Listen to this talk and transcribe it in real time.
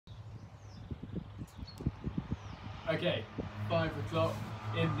Okay, 5 o'clock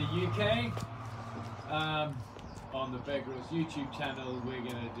in the UK. On the Bear Grylls YouTube channel, we're going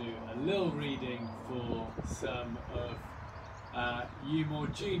to do a little reading for some of you more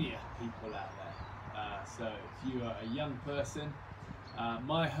junior people out there. So if you are a young person,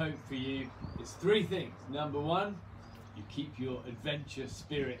 my hope for you is three things. Number one, you keep your adventure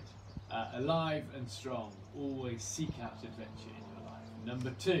spirit alive and strong. Always seek out adventure in your life.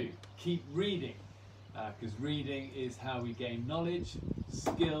 Number two, keep reading, because reading is how we gain knowledge,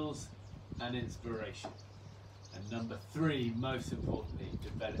 skills and inspiration. And number three, most importantly,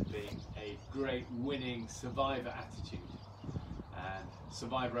 developing a great winning survivor attitude. And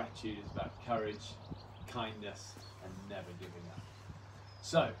survivor attitude is about courage, kindness and never giving up.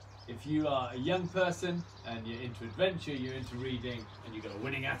 So if you are a young person and you're into adventure, you're into reading and you've got a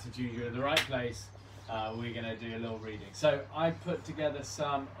winning attitude, you're in the right place, we're going to do a little reading. So I put together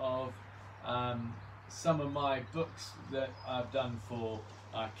some of my books that I've done for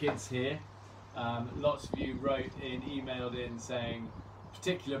kids here. Lots of you emailed in saying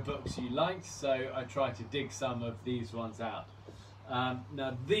particular books you liked, so I tried to dig some of these ones out.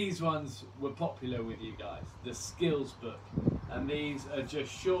 Now these ones were popular with you guys, the skills book, and these are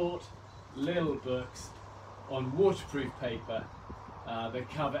just short little books on waterproof paper that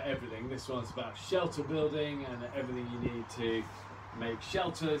cover everything. This one's about shelter building and everything you need to make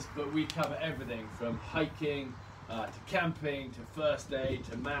shelters, but we cover everything from hiking to camping, to first aid,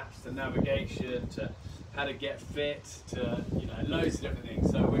 to maps, to navigation, to how to get fit, to loads of different things.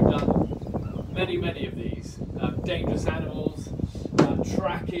 So we've done many of these. Dangerous animals,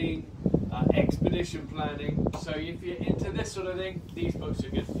 tracking, expedition planning. So if you're into this sort of thing, these books are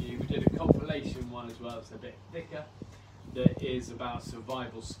good for you. We did a compilation one as well, it's a bit thicker, that is about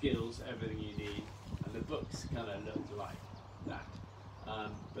survival skills, everything you need, and the books kind of look like that.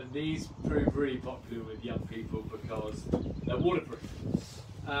 But these prove really popular with young people because they're waterproof.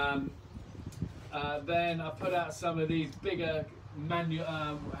 Then I put out some of these bigger manual,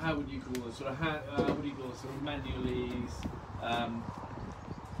 how would you call them? Sort of manualies.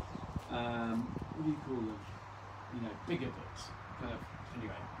 What do you call them? Bigger books.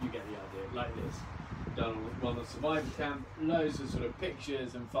 Anyway, you get the idea. Like this. Done on a survival camp. Loads of sort of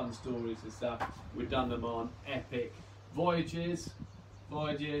pictures and fun stories and stuff. We've done them on epic voyages,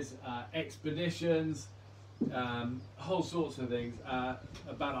 expeditions, whole sorts of things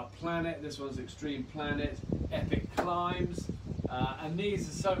about our planet. This one's Extreme Planet, epic climbs, and these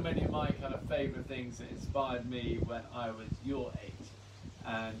are so many of my kind of favourite things that inspired me when I was your age,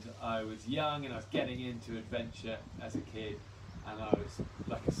 and I was young and I was getting into adventure as a kid, and I was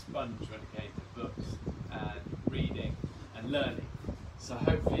like a sponge when it came to books and reading and learning. So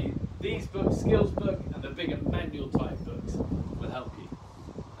hopefully these books, skills book and the bigger manual type books, will help you.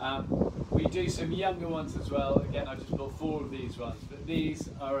 We do some younger ones as well. Again, I just bought 4 of these ones, but these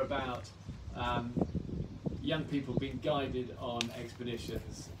are about young people being guided on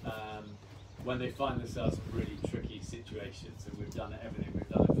expeditions when they find themselves in really tricky situations. And we've done everything. We've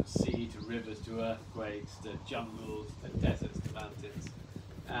done it from sea to rivers to earthquakes to jungles to deserts to mountains.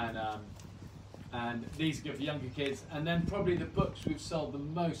 And these are good for younger kids. And then probably the books we've sold the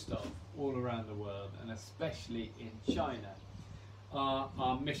most of all around the world, and especially in China, are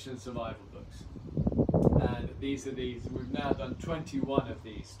our mission survival books. And these are we've now done 21 of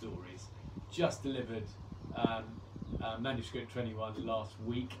these stories, just delivered manuscript 21 last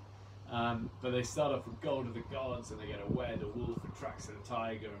week. But they start off with Gold of the Gods, and they get a Wed, a Wolf, and Tracks of the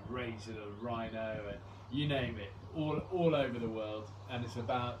Tiger, and Rage of the Rhino, and you name it, all over the world. And it's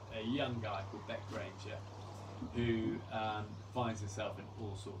about a young guy called Bear Grylls who finds himself in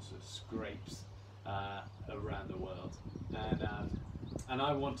all sorts of scrapes around the world. And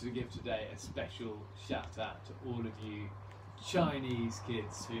I wanted to give today a special shout out to all of you Chinese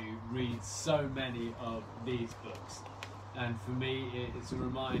kids who read so many of these books. And for me, it's a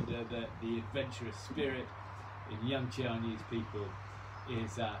reminder that the adventurous spirit in young Chinese people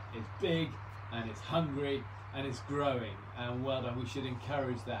is big, and it's hungry, and it's growing. And well done, we should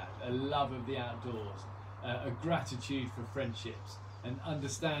encourage that. A love of the outdoors, a gratitude for friendships, an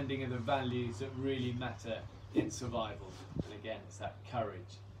understanding of the values that really matter in survival. And again, it's that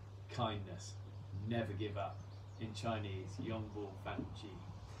courage, kindness, never give up. In Chinese, Yongbo Fan Ji.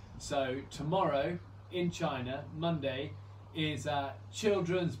 So tomorrow in China, Monday, is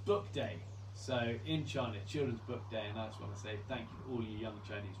Children's Book Day. So in China, Children's Book Day, and I just want to say thank you to all you young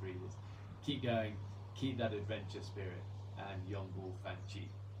Chinese readers. Keep going, keep that adventure spirit, and Yongbo Fan Ji.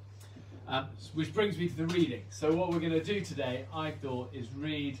 Which brings me to the reading. So what we're going to do today, I thought, is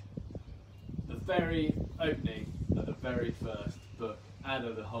read the very opening of the very first book out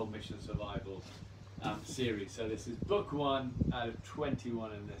of the whole Mission Survival series. So this is book 1 out of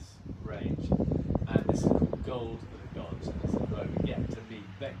 21 in this range, and this is called Gold of the Gods, and this is where we get to meet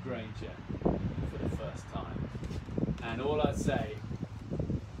Beck Granger for the first time. And all I'd say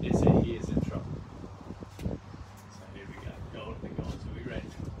is that he is in trouble. So here we go, Gold of the Gods. Are we ready?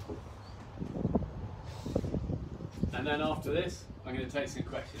 And then after this, I'm going to take some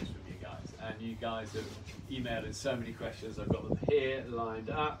questions from you guys, and you guys have emailed in so many questions. I've got them here lined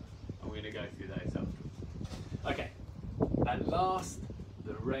up, and we're going to go through those afterwards. Okay, at last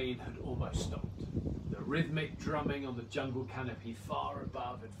the rain had almost stopped. The rhythmic drumming on the jungle canopy far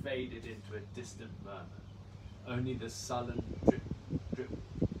above had faded into a distant murmur. Only the sullen drip, drip,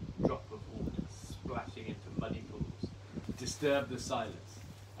 drop of water splashing into muddy pools disturbed the silence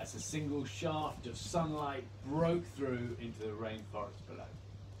as a single shaft of sunlight broke through into the rainforest below.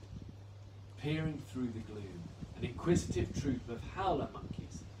 Peering through the gloom, an inquisitive troop of howler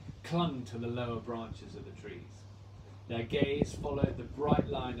monkeys clung to the lower branches of the trees. Their gaze followed the bright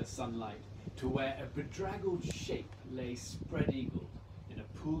line of sunlight to where a bedraggled shape lay spread-eagled in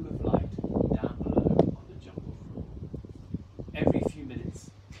a pool of light down below on the jungle floor. Every few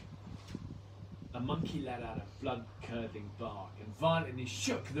minutes, a monkey let out a blood-curdling bark and violently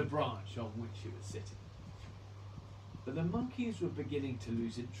shook the branch on which it was sitting. But the monkeys were beginning to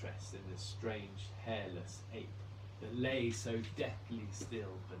lose interest in this strange, hairless ape that lay so deathly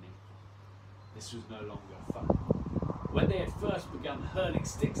still beneath them. This was no longer fun. When they had first begun hurling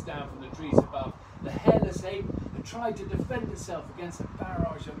sticks down from the trees above, the hairless ape had tried to defend itself against a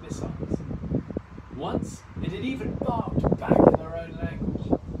barrage of missiles. Once, it had even barked back in their own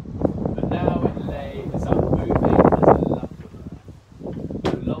language. But now it lay as unmoving as a lump of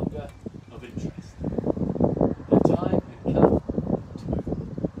earth, no longer of interest. The time had come to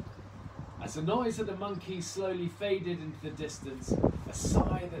move. As the noise of the monkeys slowly faded into the distance, a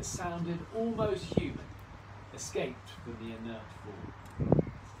sigh that sounded almost human escaped from the inert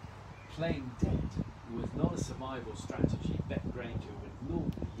form. Playing dead was not a survival strategy Beck Granger would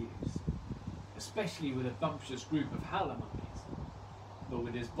normally use, especially with a bumptious group of howler monkeys. But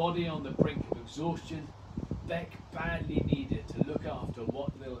with his body on the brink of exhaustion, Beck badly needed to look after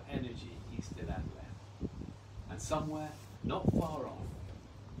what little energy he still had left. And somewhere, not far off,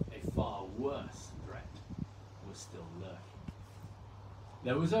 a far worse threat was still lurking.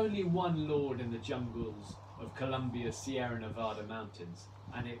 There was only one lord in the jungles of Colombia's Sierra Nevada mountains,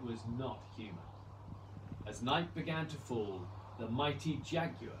 and it was not human. As night began to fall, the mighty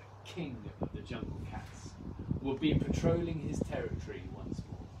jaguar, king of the jungle cats, would be patrolling his territory once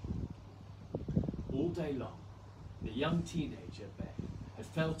more. All day long, the young teenager, Beck, had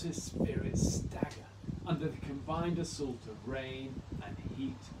felt his spirits stagger under the combined assault of rain and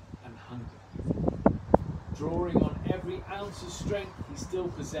heat and hunger. Drawing on every ounce of strength he still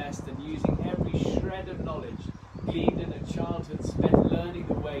possessed and using every shred of knowledge gleaned in a childhood spent learning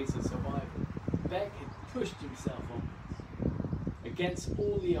the ways of survival, Beck had pushed himself onwards. Against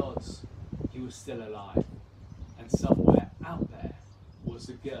all the odds, he was still alive, and somewhere out there was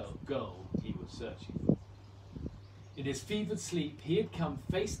the goal he was searching for. In his fevered sleep, he had come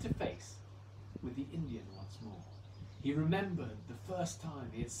face to face with the Indian once more. He remembered the first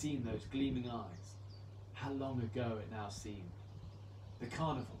time he had seen those gleaming eyes. How long ago it now seemed. The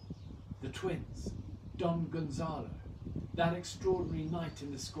carnival, the twins, Don Gonzalo, that extraordinary night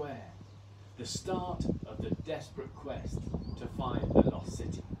in the square, the start of the desperate quest to find the lost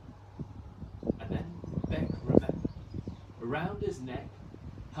city. And then Beck remembered. Around his neck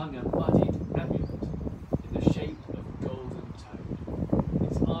hung a muddied amulet in the shape of a golden toad,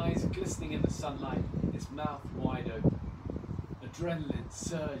 its eyes glistening in the sunlight, its mouth wide open. Adrenaline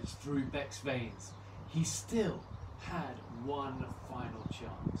surged through Beck's veins. He still had one final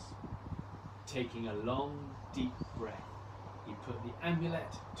chance. Taking a long, deep breath, he put the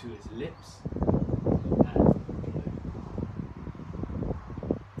amulet to his lips and blew.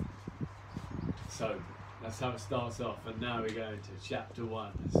 So, that's how it starts off, and now we go into chapter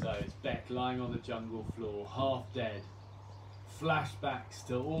 1. So it's Beck lying on the jungle floor, half dead. Flashbacks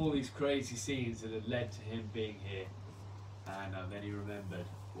to all these crazy scenes that had led to him being here. And then he remembered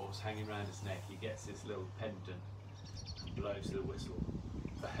what was hanging around his neck. He gets this little pendant and blows the whistle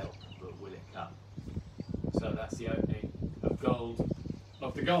for help, but will it come? So that's the opening of Gold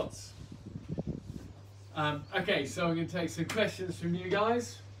of the Gods. Okay, so I'm going to take some questions from you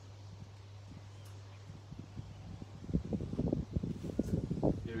guys.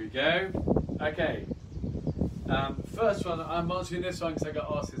 Here we go. Okay. First one, I'm answering this one because I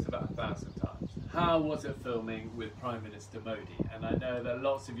got asked this about 1,000 times. How was it filming with Prime Minister Modi? And I know that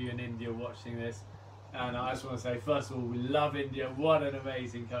lots of you in India watching this And I just want to say, first of all, we love India. What an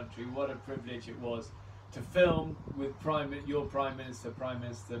amazing country. What a privilege it was to film with your Prime Minister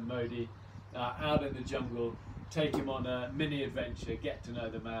Modi, out in the jungle, take him on a mini adventure, get to know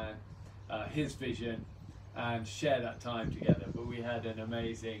the man, his vision, and share that time together. But we had an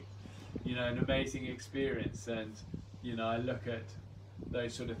amazing experience, and I look at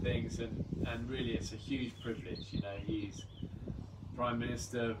those sort of things, and really it's a huge privilege. He's Prime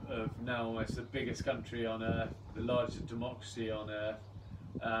Minister of now almost the biggest country on earth, the largest democracy on earth,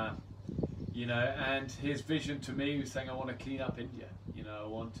 and his vision to me was saying, I want to clean up India.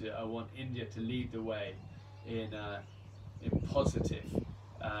 I want India to lead the way in positive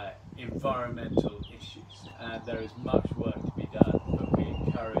environmental issues, and there is much work to be done, but we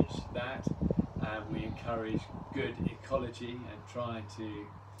encourage that, and we encourage good ecology and trying to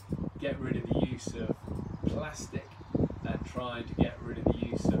get rid of the use of plastic and trying to get rid of the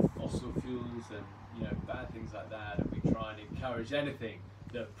use of fossil fuels and bad things like that, and we try and encourage anything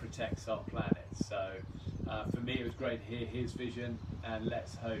that protects our planet. So for me it was great to hear his vision, and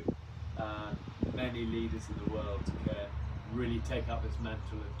let's hope many leaders in the world can really take up this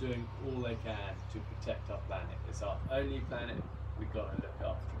mantle of doing all they can to protect our planet. It's our only planet, we've got to look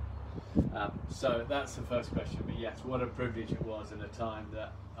after it. So that's the first question, but yes, what a privilege it was, in a time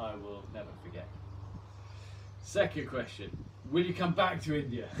that I will never forget. Second question, will you come back to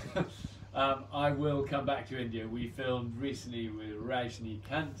India? I will come back to India. We filmed recently with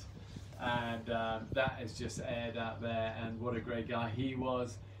Rajnikant, and that has just aired out there, and what a great guy he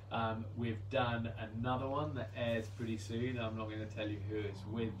was. We've done another one that airs pretty soon. I'm not going to tell you who it's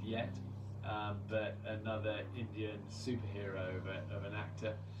with yet, but another Indian superhero of an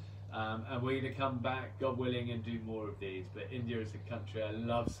actor. And we're going to come back, God willing, and do more of these. But India is a country I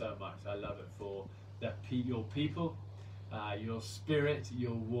love so much. I love it for your people, your spirit,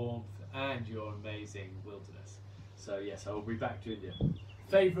 your warmth, and your amazing wilderness. So yes, I will be back to India.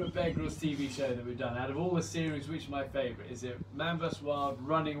 Favourite Bear Grylls TV show that we've done? Out of all the series, which is my favourite? Is it Man vs Wild,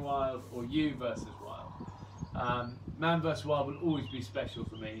 Running Wild, or You vs Wild? Man vs Wild will always be special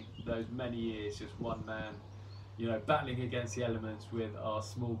for me. Those many years, just one man, battling against the elements with our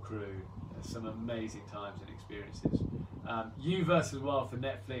small crew. Some amazing times and experiences. You vs Wild for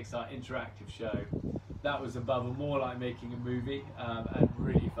Netflix, our interactive show. That was above all more like making a movie, and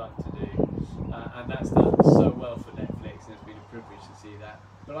really fun to do. And that's done so well for Netflix, and it's been a privilege to see that.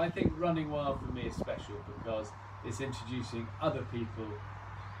 But I think Running Wild for me is special because it's introducing other people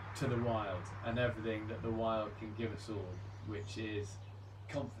to the wild and everything that the wild can give us all, which is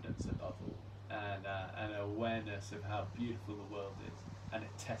confidence above all, and an awareness of how beautiful the world is, and it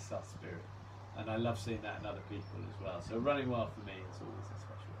tests our spirit. And I love seeing that in other people as well. So Running Wild for me is always a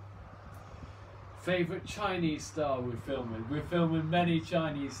special one. Favourite Chinese star we've filmed with? We've filmed with many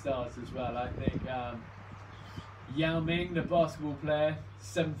Chinese stars as well. I think Yao Ming, the basketball player,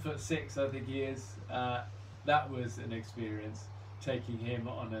 7'6", I think he is. That was an experience, taking him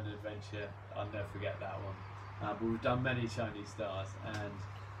on an adventure. I'll never forget that one. But we've done many Chinese stars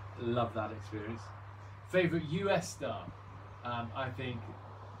and love that experience. Favourite US star? I think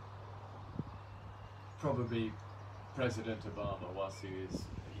probably President Obama, whilst he is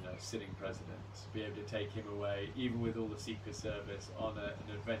sitting president. To be able to take him away, even with all the Secret Service, on an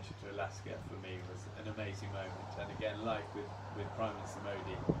adventure to Alaska, for me was an amazing moment. And again, like with Prime Minister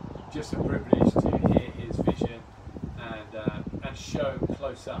Modi, just a privilege to hear his vision and show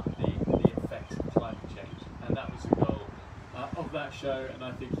close up the effects of climate change. And that was the goal of that show, and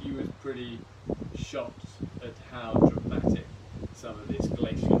I think he was pretty shocked at how dramatic some of this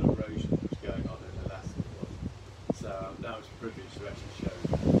glacial erosion that was going on in Alaska was. So that was a privilege to actually show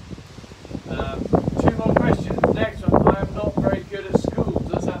that. Two more questions. Next one, I am not very good at school.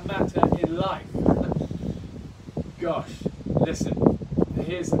 Does that matter in life? Gosh, listen,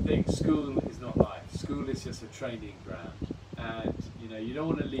 here's the thing, school is not life. School is just a training ground. And you don't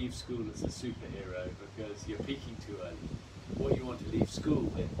want to leave school as a superhero because you're peaking too early. What you want to leave school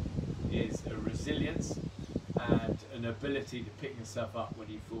with is a resilience and an ability to pick yourself up when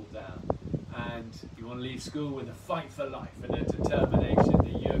you fall down. And you want to leave school with a fight for life and a determination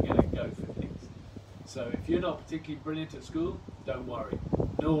that you're going to go for things. So if you're not particularly brilliant at school, don't worry.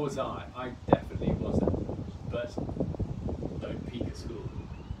 Nor was I. I definitely wasn't. But don't peak at school.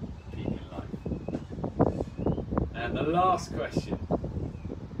 Peak in life. And the last question.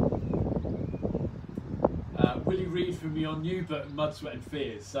 Will you read from your new book, Mud, Sweat and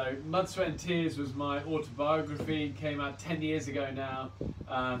Fears? So Mud, Sweat and Tears was my autobiography. Came out 10 years ago now.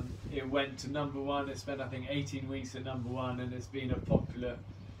 It went to #1. It spent, I think, 18 weeks at #1, and it's been a popular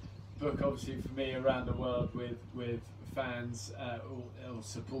book, obviously, for me around the world with fans or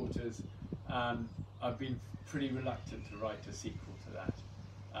supporters. I've been pretty reluctant to write a sequel to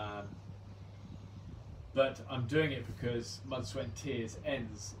that. But I'm doing it because Mud, Sweat and Tears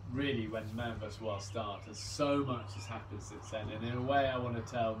ends really when Man vs. Wild starts, and so much has happened since then, and in a way I want to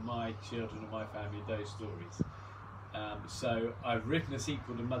tell my children and my family those stories. So I've written a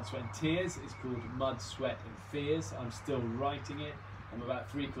sequel to Mud, Sweat and Tears. It's called Mud, Sweat and Fears. I'm still writing it. I'm about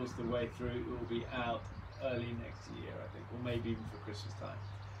 3/4 of the way through. It will be out early next year, I think, or maybe even for Christmas time.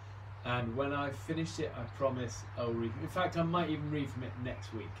 And when I finish it, I promise I'll read. In fact, I might even read from it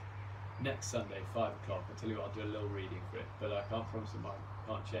next week. Next Sunday, 5 o'clock. I'll tell you what, I'll do a little reading for it, but I can't promise it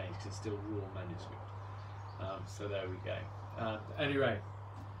can't change. It's still raw manuscript. So there we go. Anyway,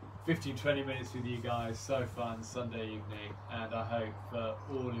 15-20 minutes with you guys. So fun Sunday evening, and I hope for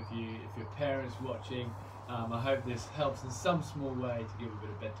all of you, if you're parents watching, I hope this helps in some small way to give a bit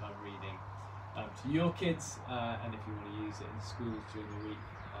of bedtime reading to your kids, and if you want to use it in schools during the week,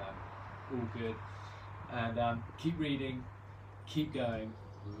 all good. And keep reading, keep going.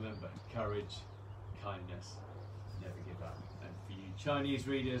 Remember, courage, kindness, never give up. And for you Chinese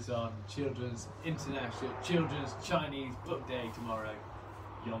readers on Children's Chinese Book Day tomorrow,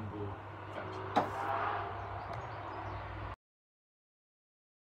 Yongbul Factory.